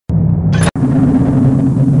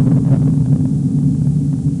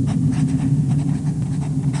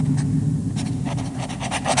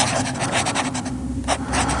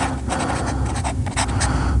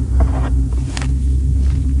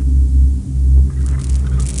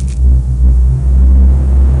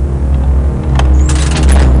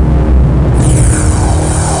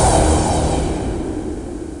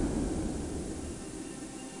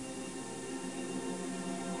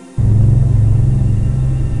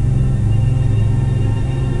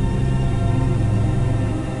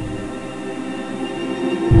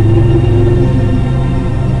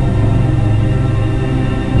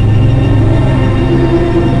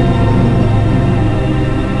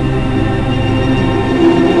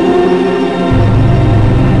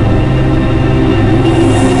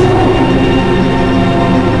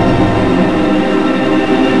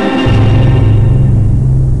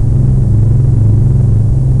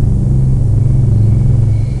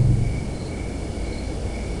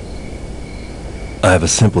have a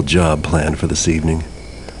simple job planned for this evening.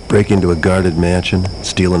 Break into a guarded mansion,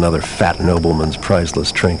 steal another fat nobleman's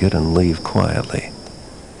priceless trinket, and leave quietly.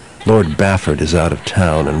 Lord Bafford is out of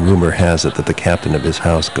town, and rumor has it that the captain of his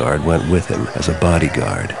house guard went with him as a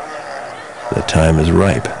bodyguard. The time is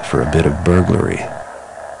ripe for a bit of burglary.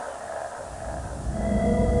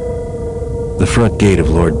 The front gate of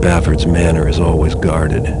Lord Bafford's manor is always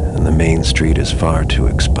guarded, and the main street is far too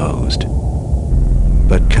exposed.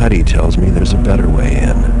 But Cuddy tells me there's a better way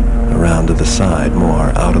in, around to the side,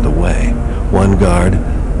 more out of the way. One guard,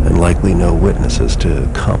 and likely no witnesses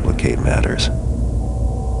to complicate matters.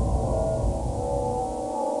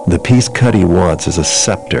 The piece Cuddy wants is a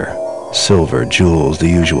scepter. Silver, jewels, the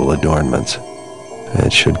usual adornments.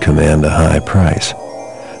 It should command a high price.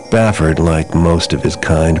 Bafford, like most of his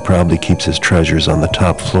kind, probably keeps his treasures on the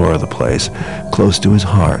top floor of the place, close to his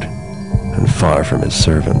heart, and far from his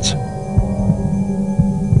servants.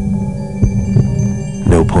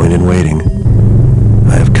 No point in waiting.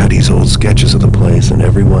 I have Cuddy's old sketches of the place, and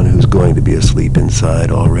everyone who's going to be asleep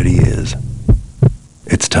inside already is.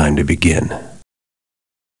 It's time to begin.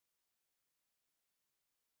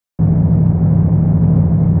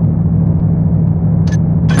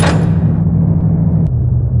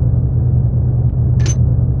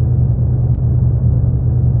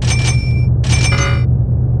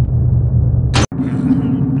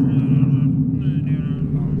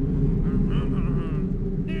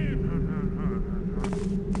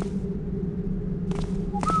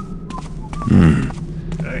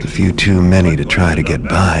 A few too many to try to get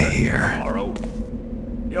by here.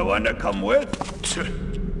 You want to come with?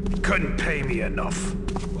 Couldn't pay me enough.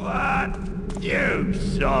 What? You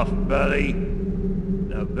soft belly.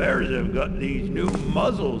 The bears have got these new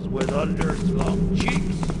muzzles with underslung cheek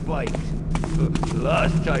spikes.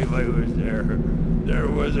 Last time I was there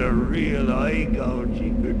was a real eye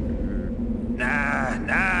gouging.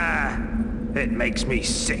 Nah. It makes me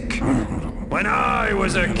sick. When I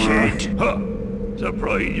was a kid. Huh.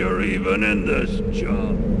 Surprised you're even in this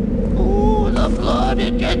job. Ooh, the blood,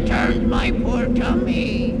 it just turns my poor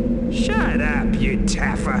tummy. Shut up, you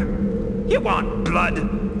taffer. You want blood?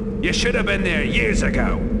 You should have been there years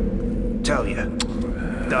ago. Tell you,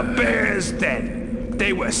 the bears then,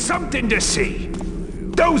 they were something to see.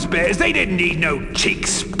 Those bears, they didn't need no cheek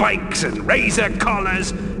spikes and razor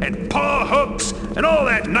collars and paw hooks and all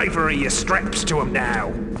that knifery you straps to them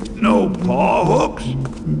now. No paw hooks?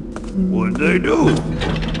 What'd they do?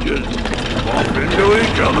 Just bump into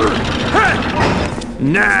each other? Huh.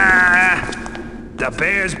 Nah. The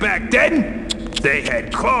bears back then, they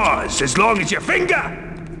had claws as long as your finger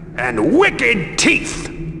and wicked teeth.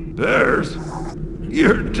 Bears?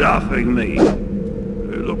 You're duffing me.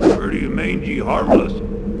 They look pretty mangy harmless,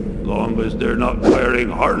 long as they're not wearing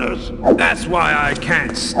harness. That's why I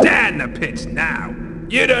can't stand the pits now.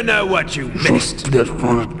 You don't know what you missed.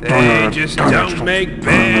 They just don't make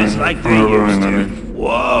bears like they used to.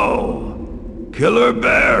 Whoa! Killer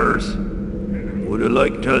bears! Would have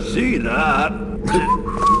liked to see that.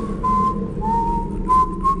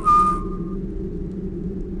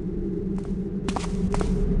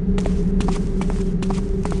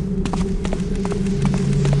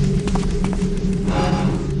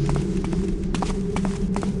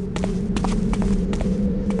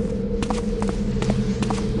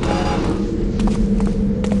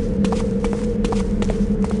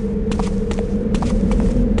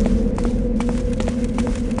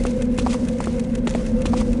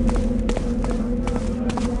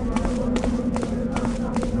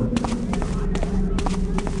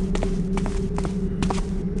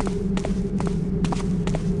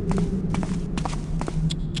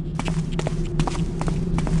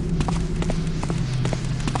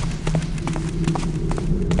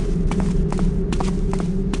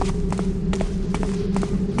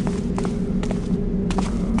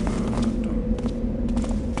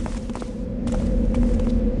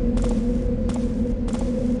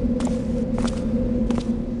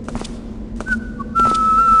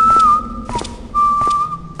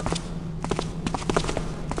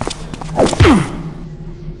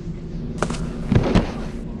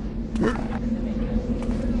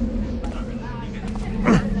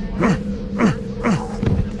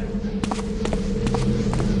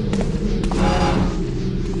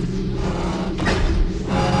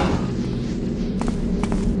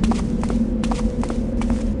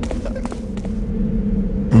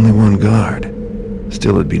 Only one guard.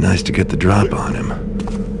 Still, it'd be nice to get the drop on him.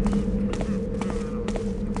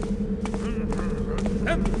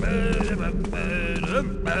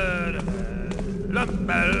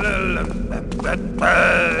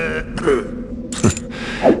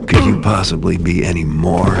 Could you possibly be any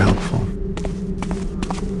more helpful?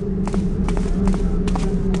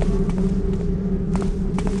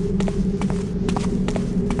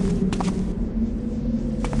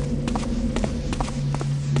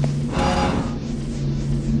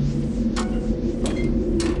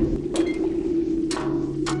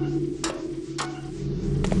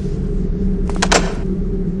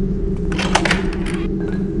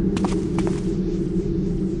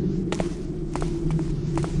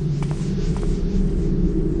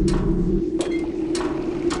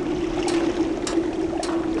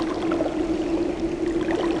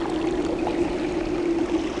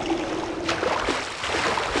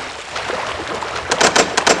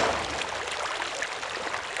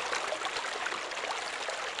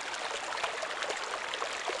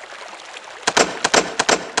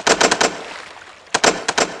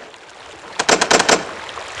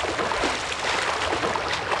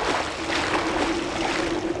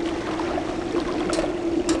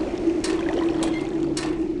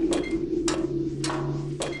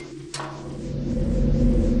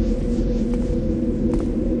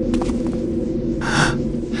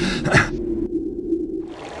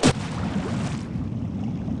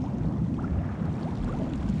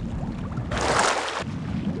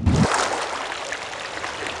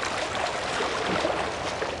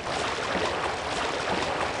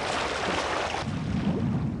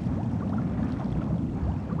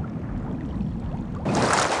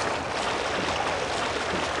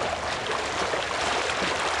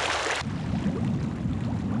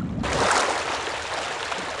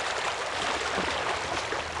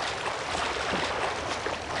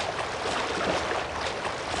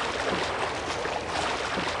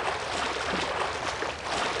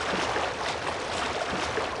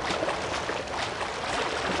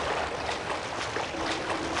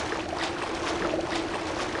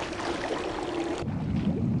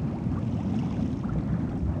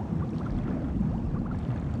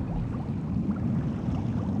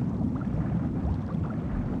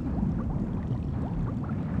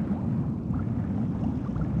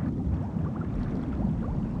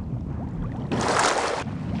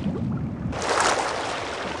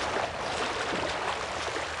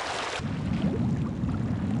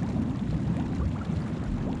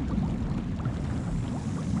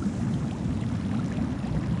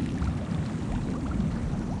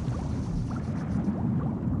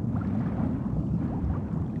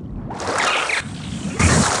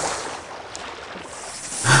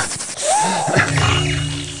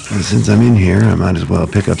 Since I'm in here, I might as well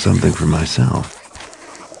pick up something for myself.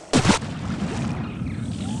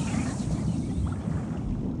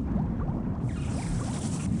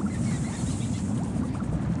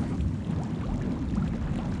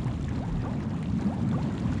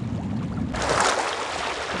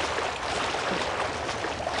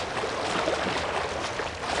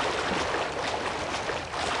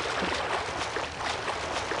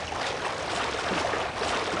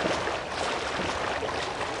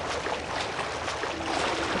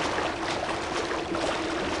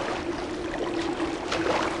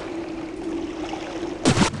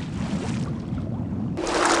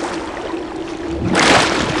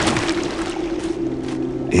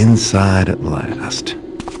 Inside at last.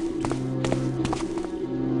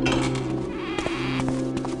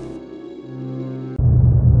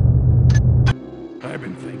 I've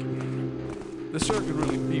been thinking. The circuit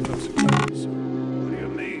really beef up security, so... What do you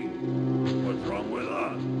mean? What's wrong with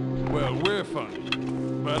us? Well, we're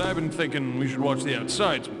fine. But I've been thinking we should watch the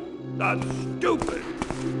outsides more. That's stupid.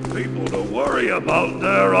 People to worry about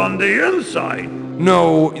there on the inside.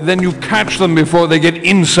 No, then you catch them before they get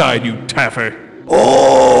inside, you taffer.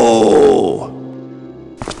 Oh!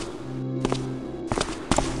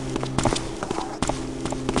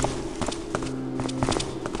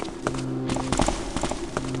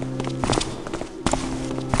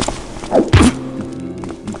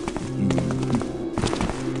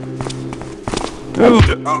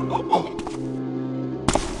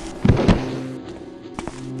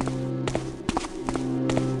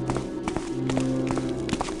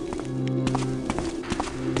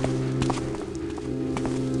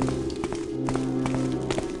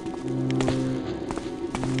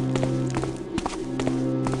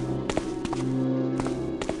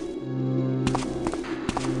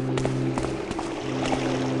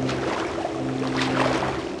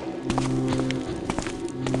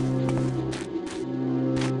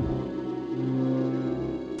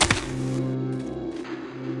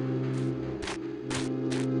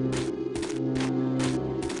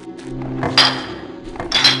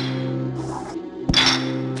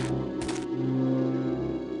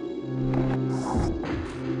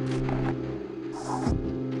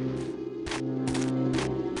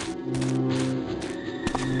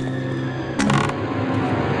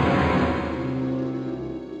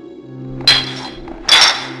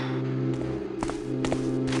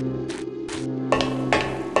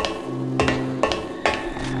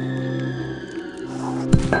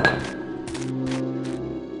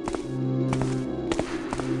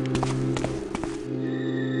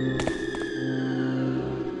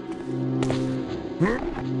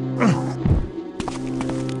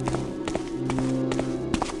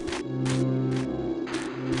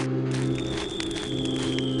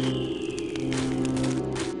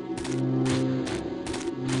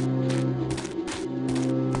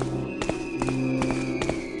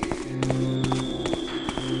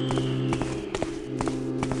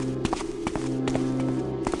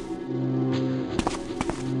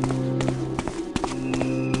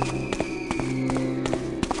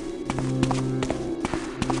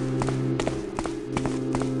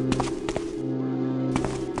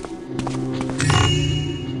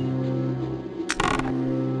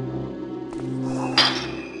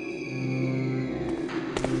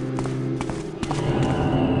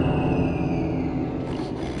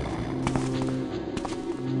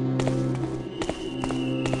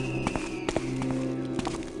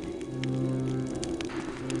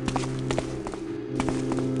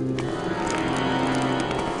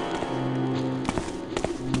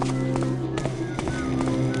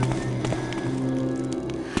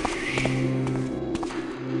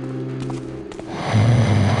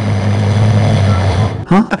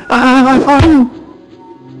 Huh?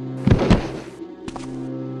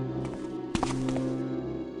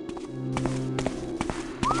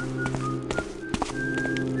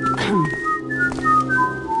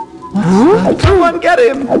 Someone get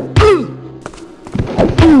him!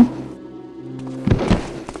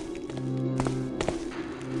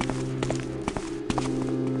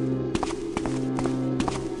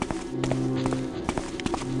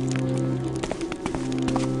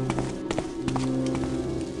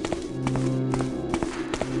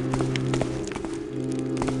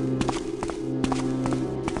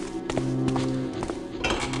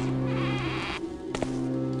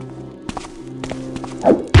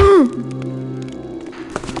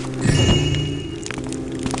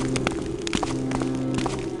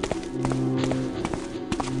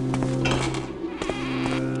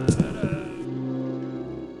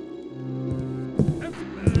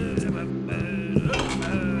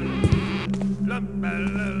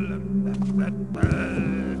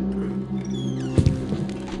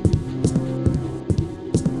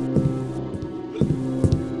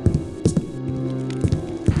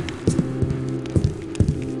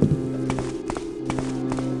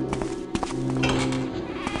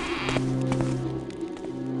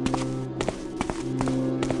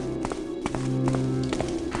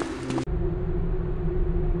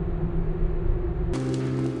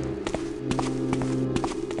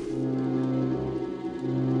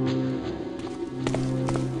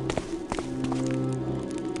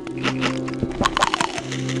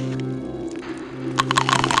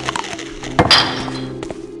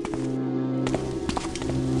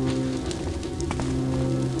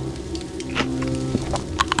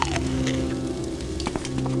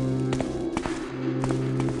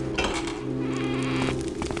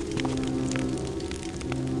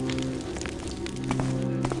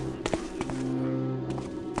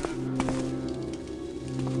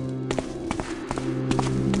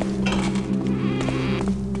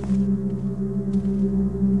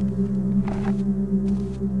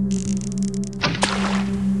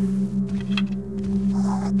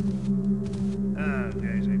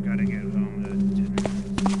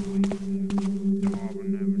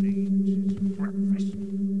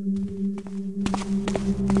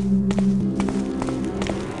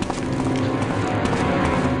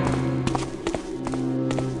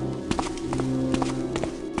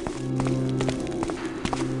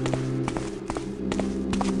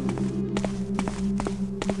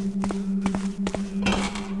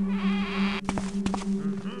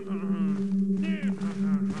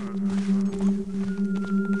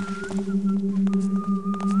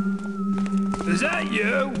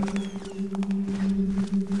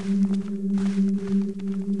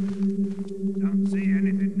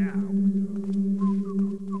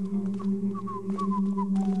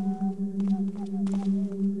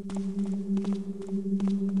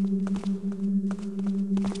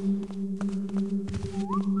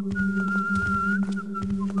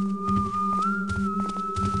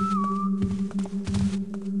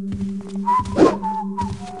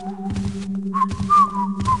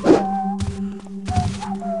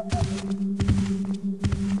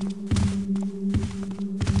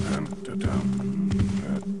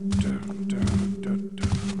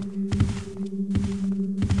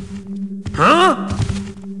 Huh?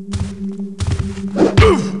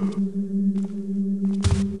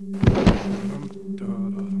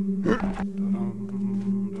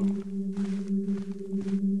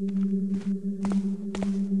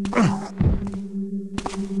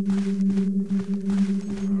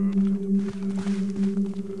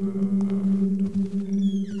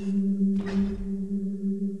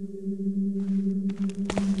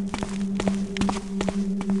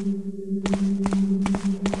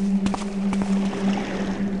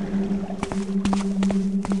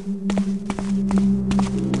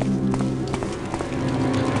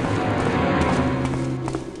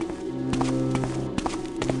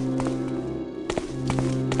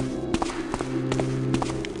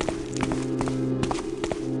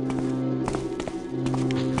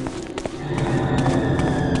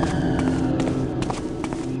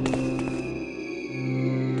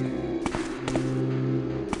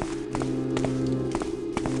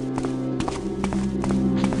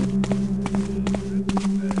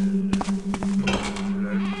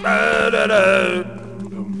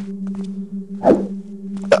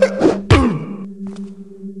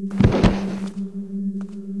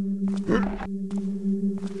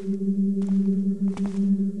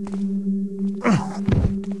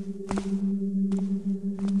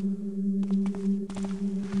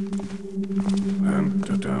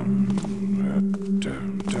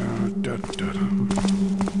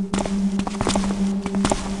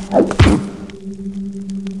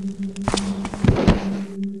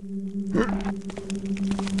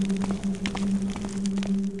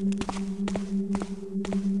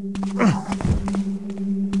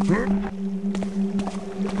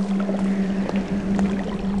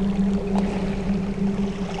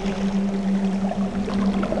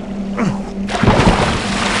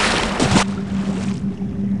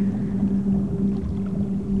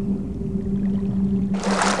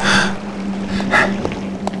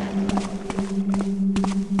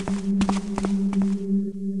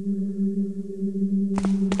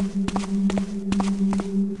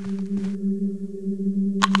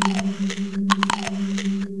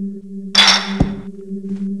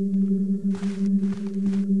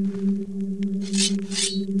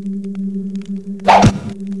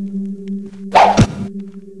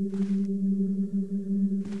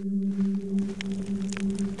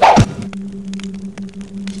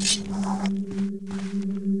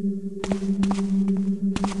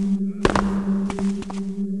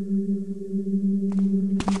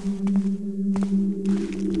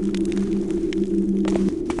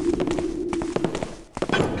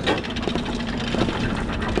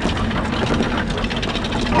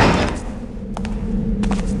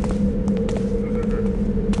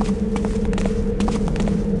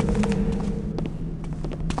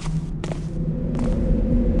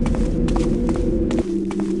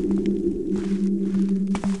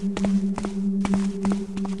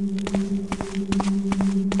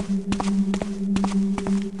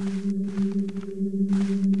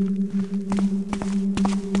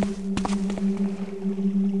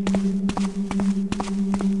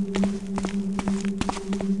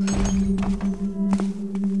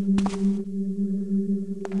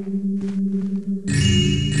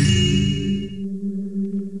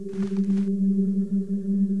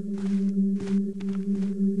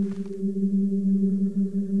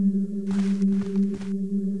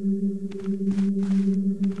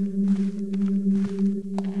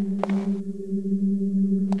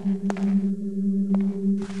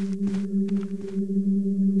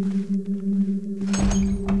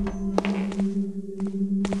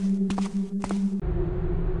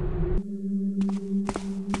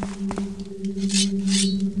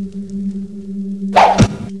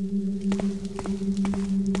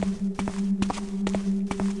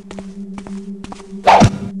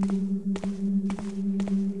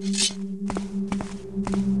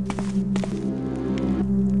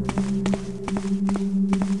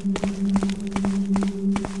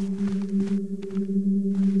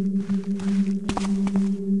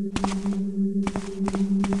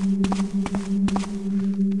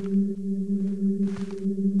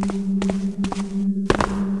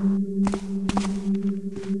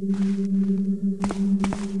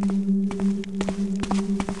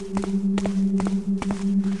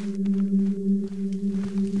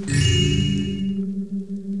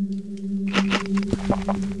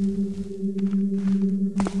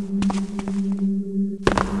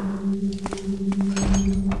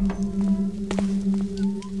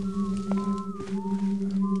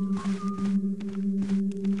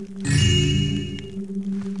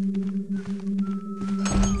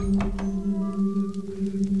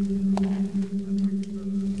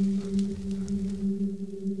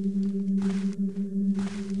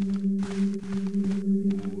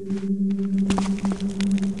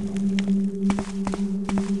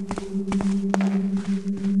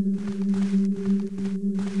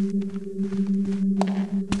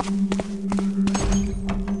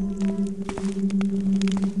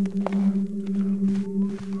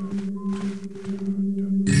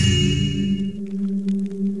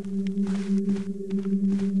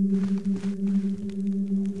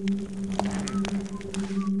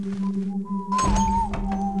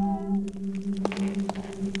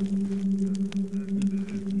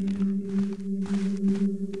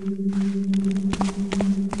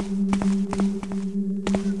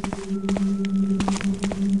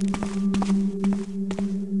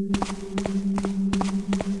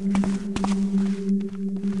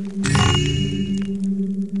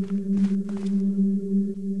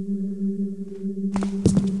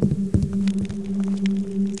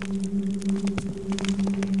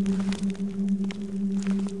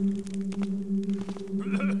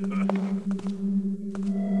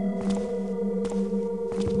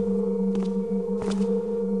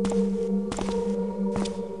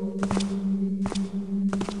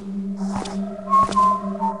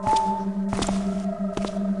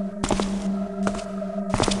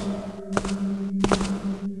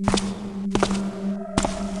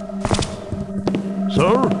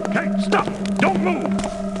 sir. Hey, stop! Don't move!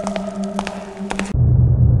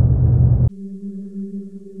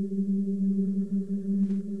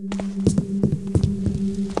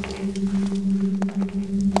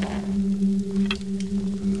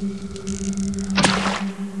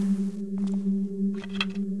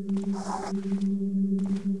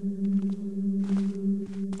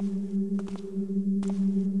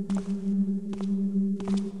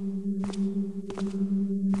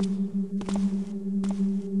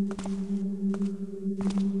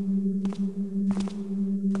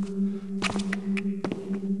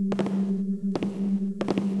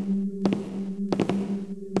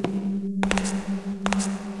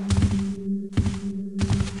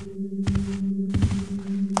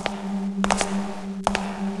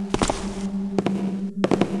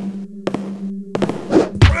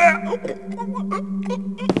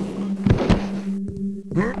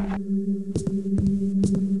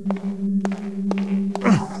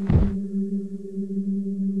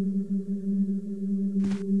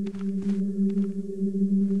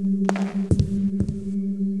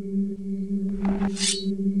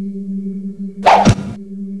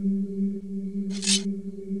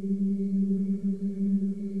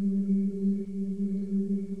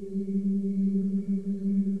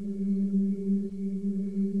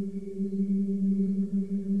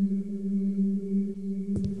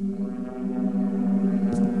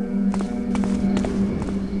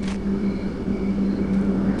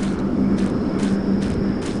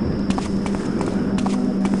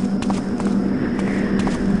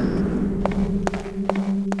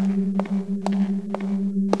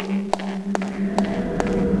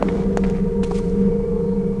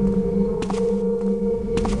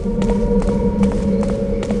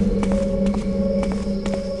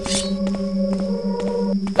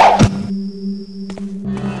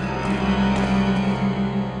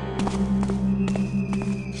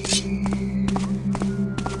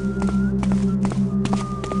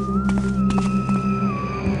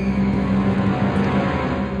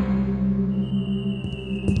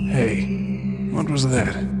 Hey, what was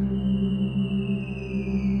that?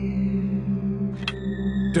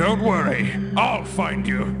 Don't worry, I'll find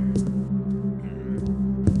you.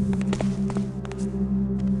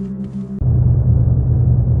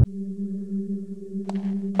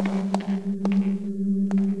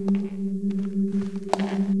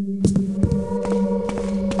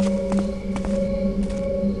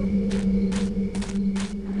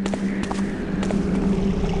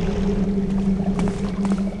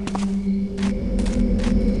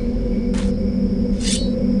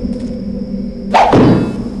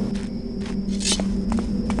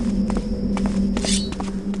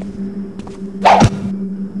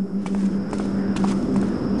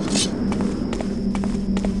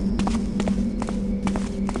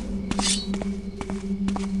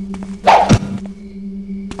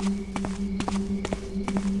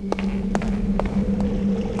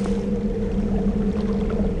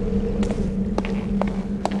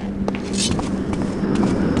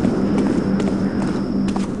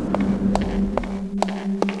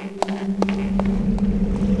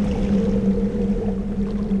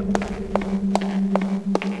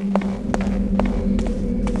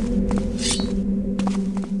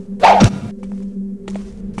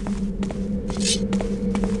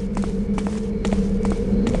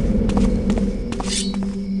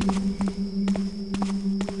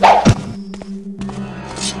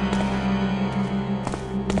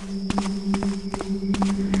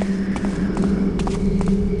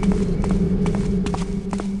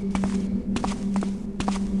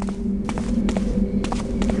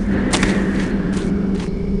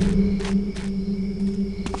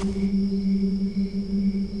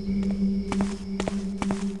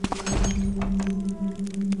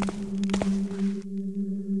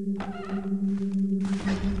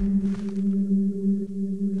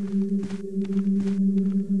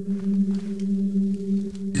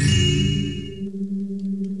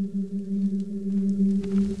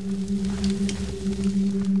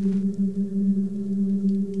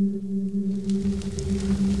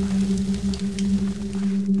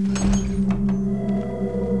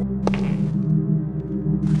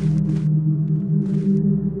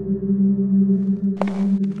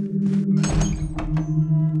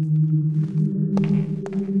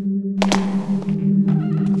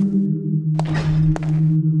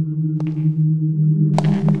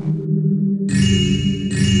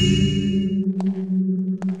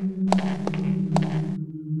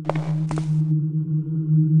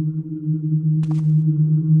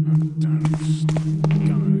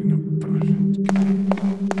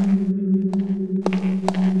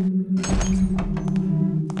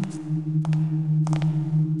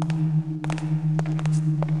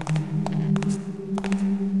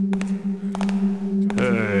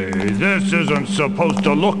 This isn't supposed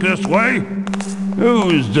to look this way.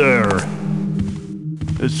 Who's there?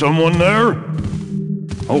 Is someone there?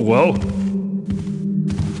 Oh well.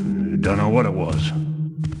 Don't know what it was.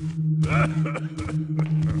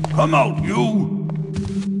 Come out, you!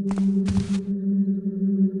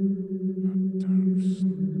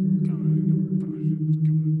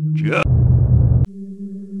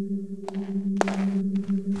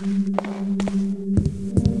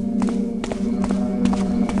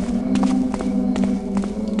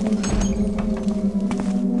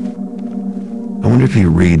 I wonder if he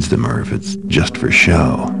reads them or if it's just for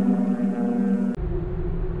show.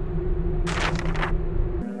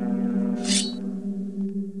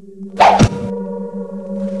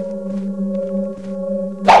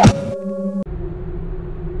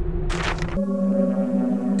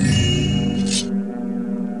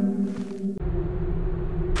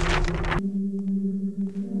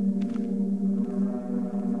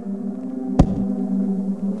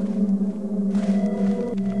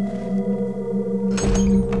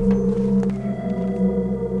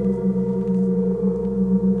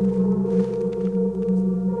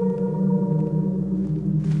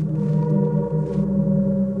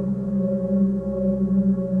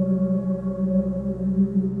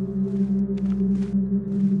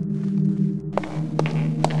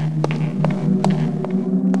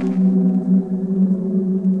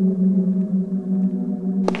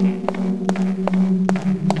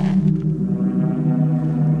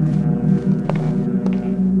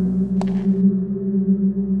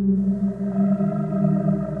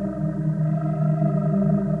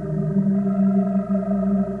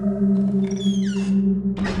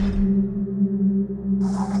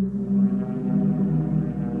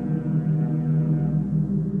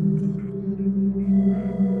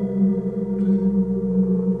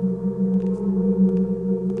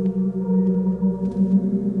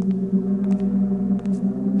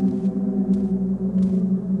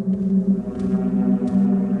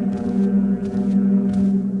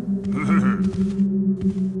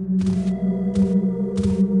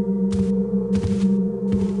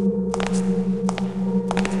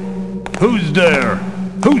 Who's there?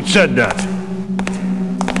 Who said that?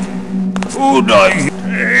 Who'd I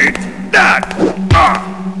hate that? Ah!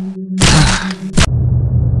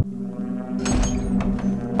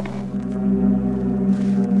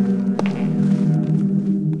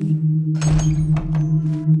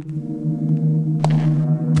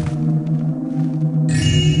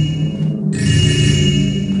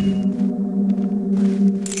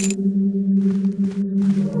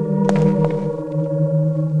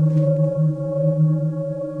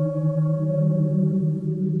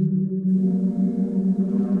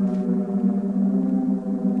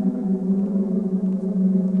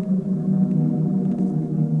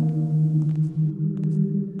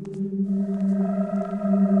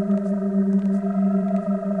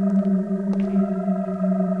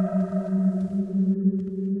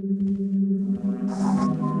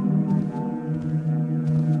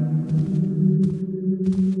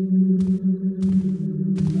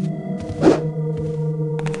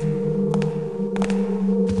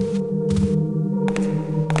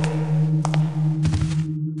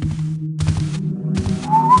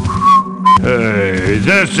 Hey,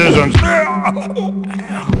 this isn't...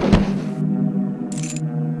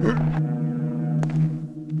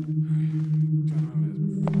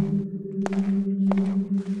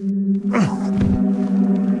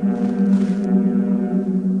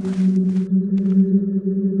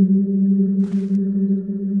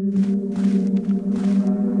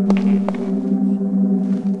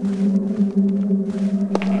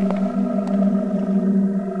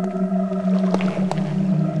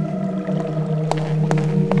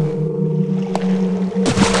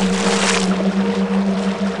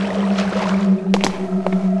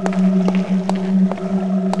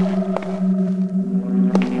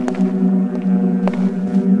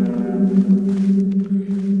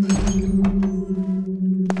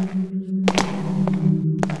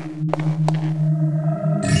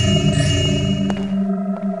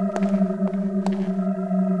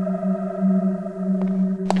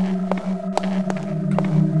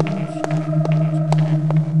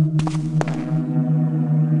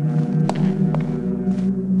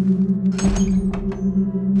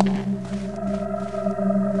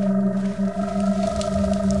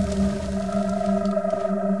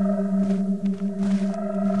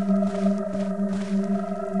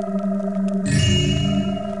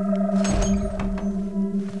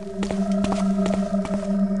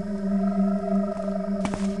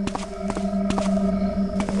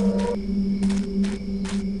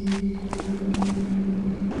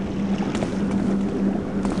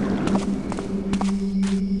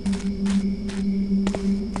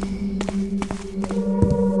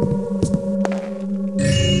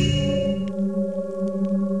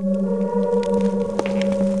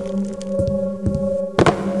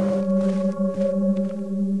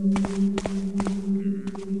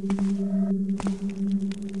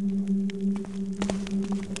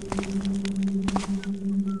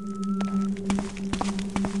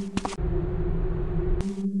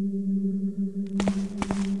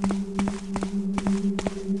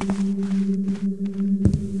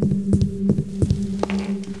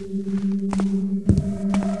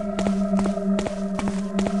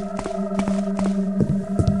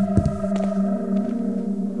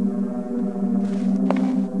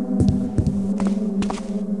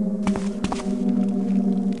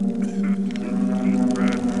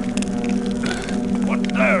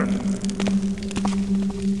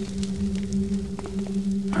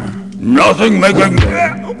 nothing making...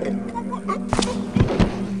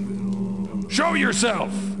 Show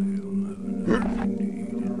yourself!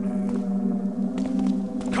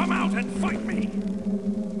 Come out and fight me!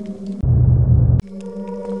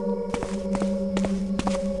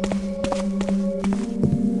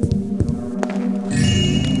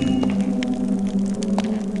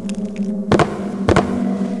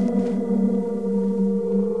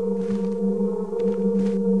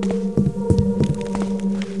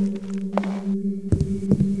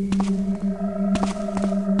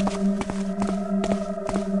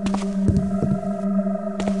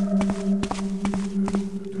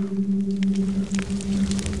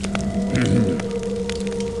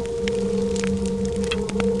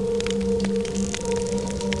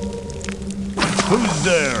 Who's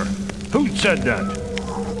there? Who said that?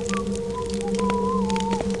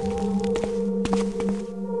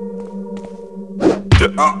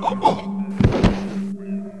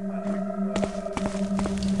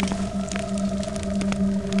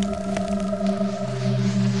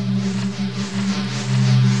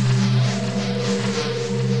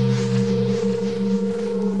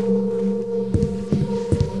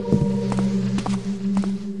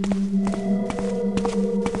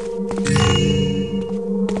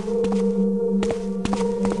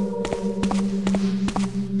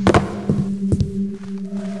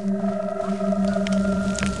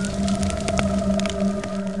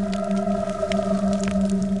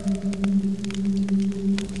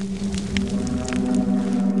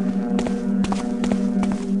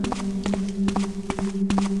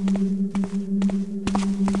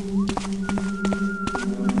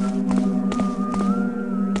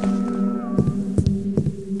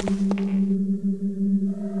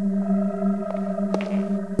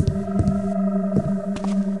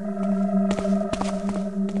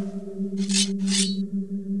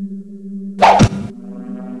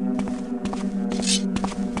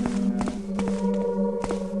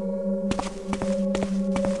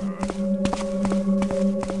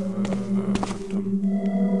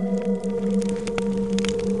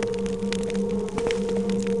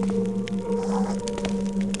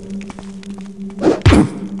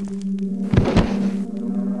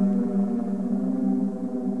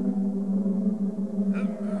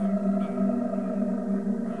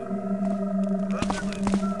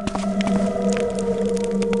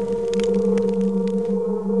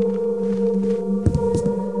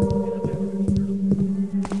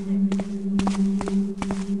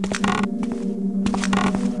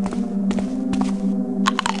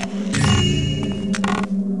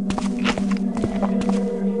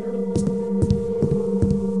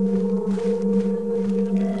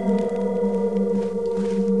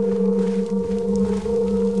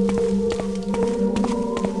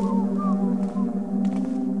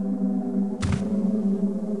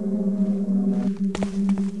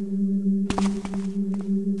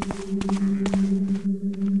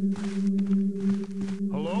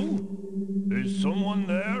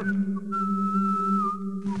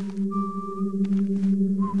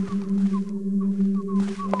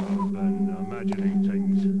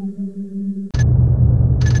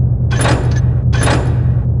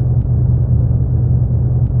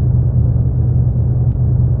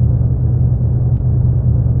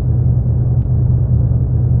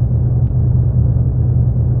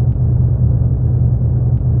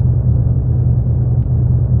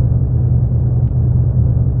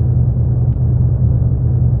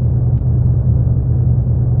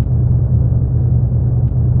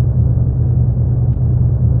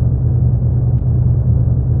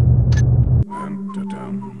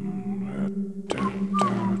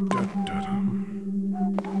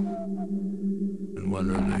 When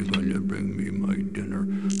are they going to bring me my dinner?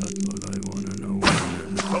 That's what I want to know.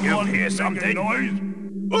 Someone hear something? Noise?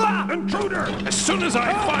 Ah! Intruder! As soon as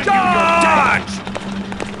I find Dodge!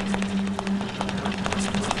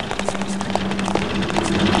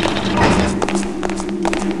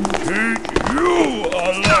 Teach you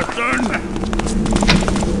a lesson!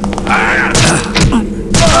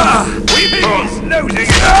 We've been snoozing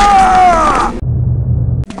it!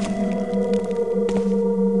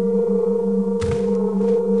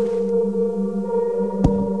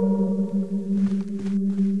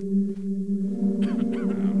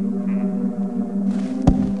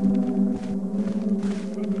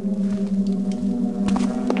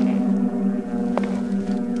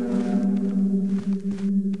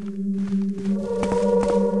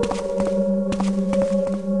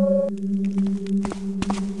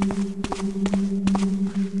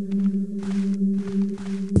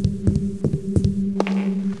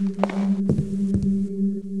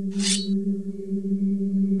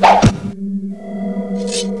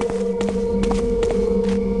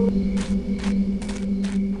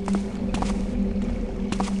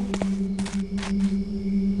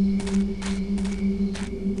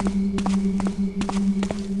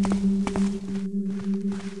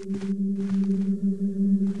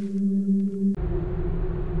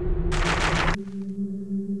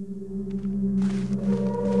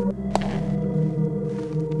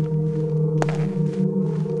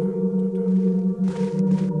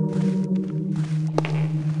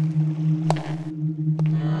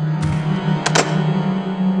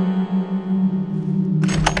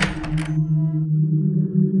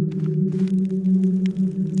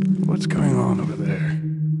 What's going on over there?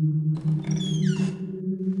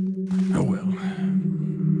 Oh well.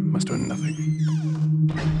 Must have been nothing.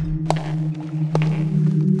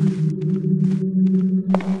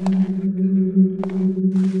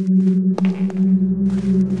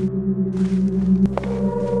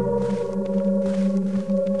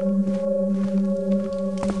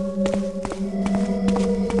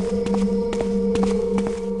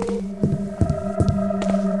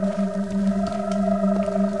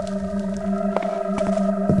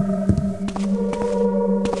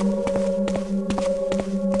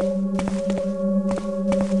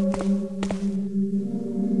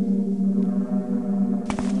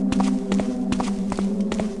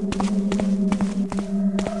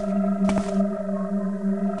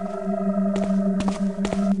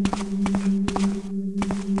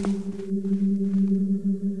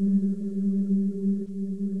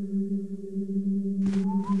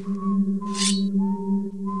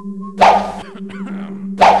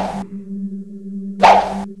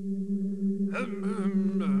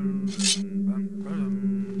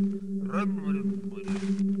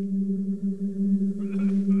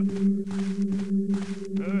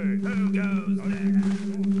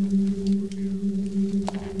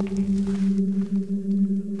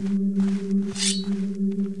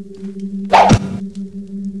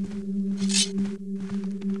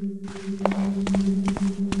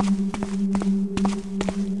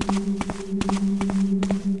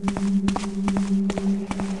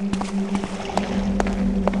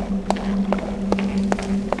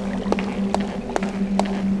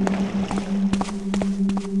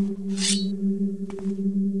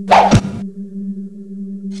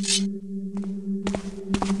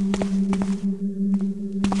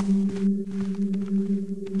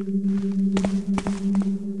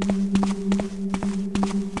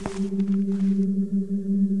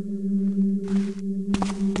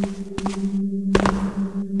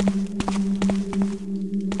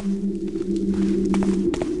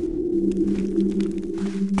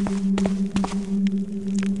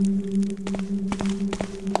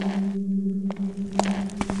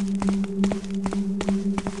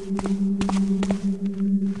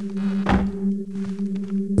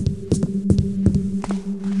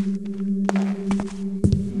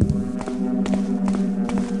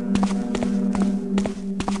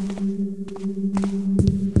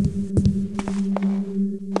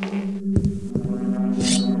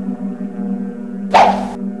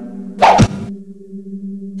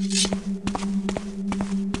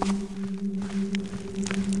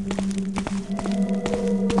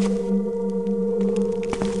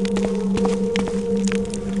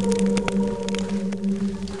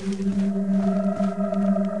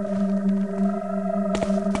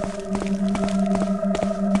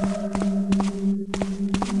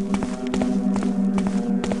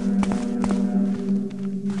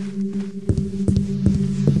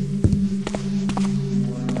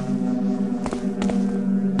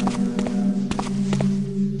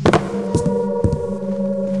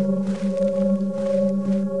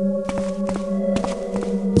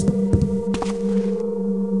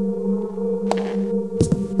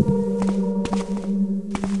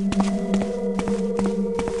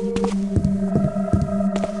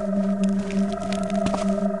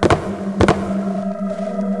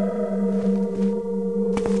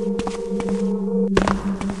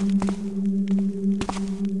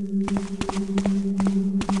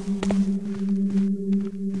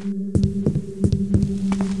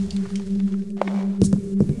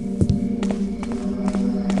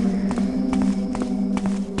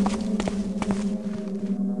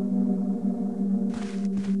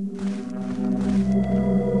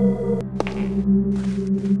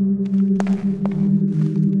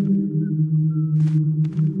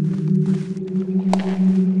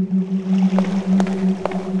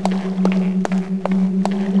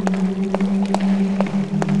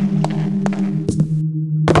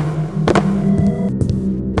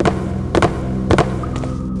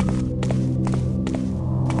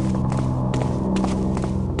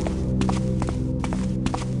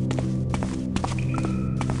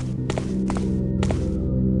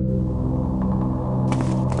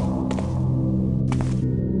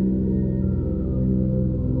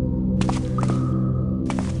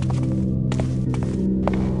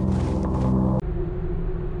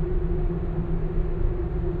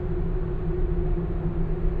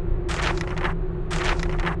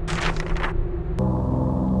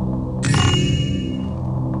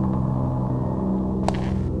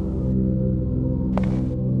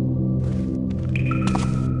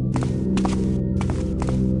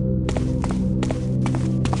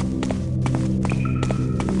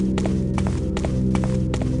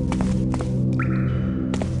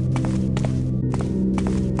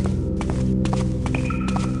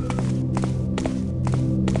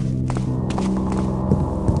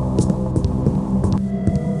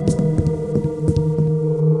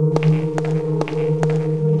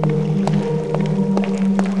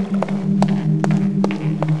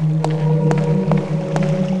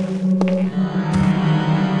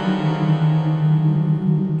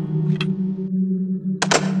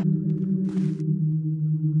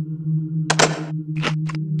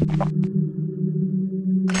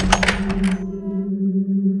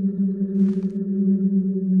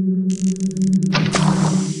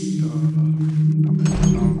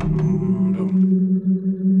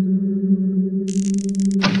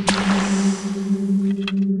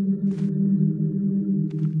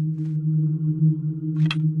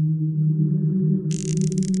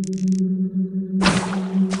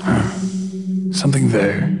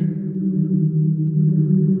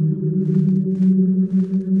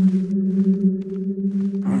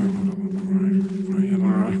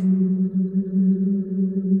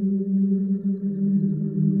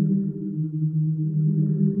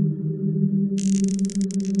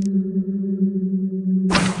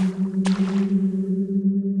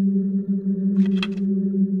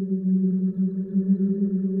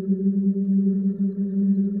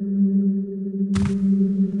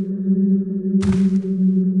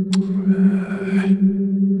 Come on!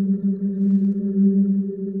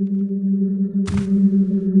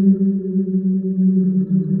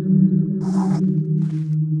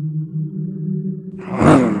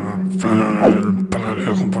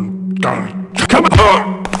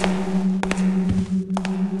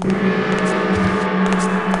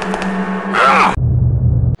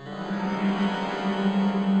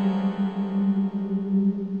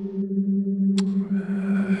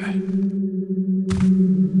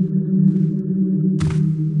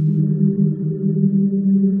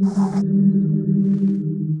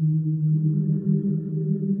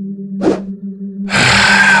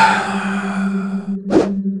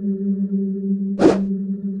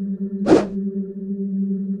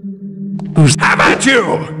 How about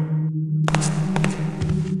you?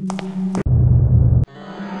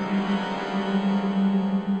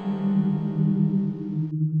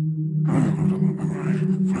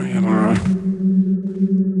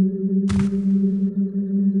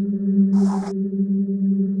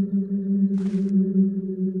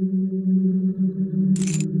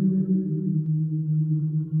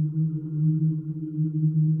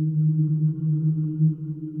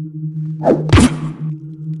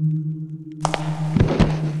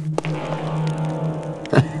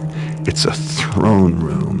 It's a throne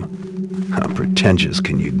room. How pretentious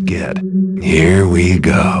can you get? Here we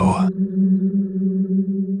go.